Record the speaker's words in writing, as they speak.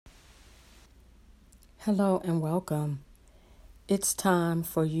Hello and welcome. It's time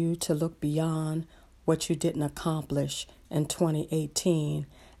for you to look beyond what you didn't accomplish in 2018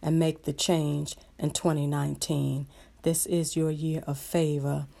 and make the change in 2019. This is your year of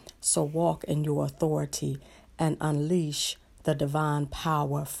favor, so walk in your authority and unleash the divine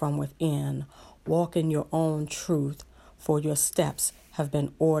power from within. Walk in your own truth, for your steps have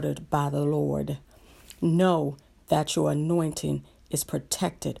been ordered by the Lord. Know that your anointing is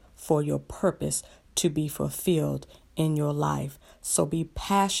protected for your purpose to be fulfilled in your life. So be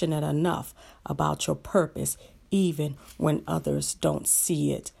passionate enough about your purpose, even when others don't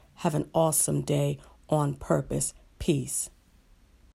see it. Have an awesome day on purpose. Peace.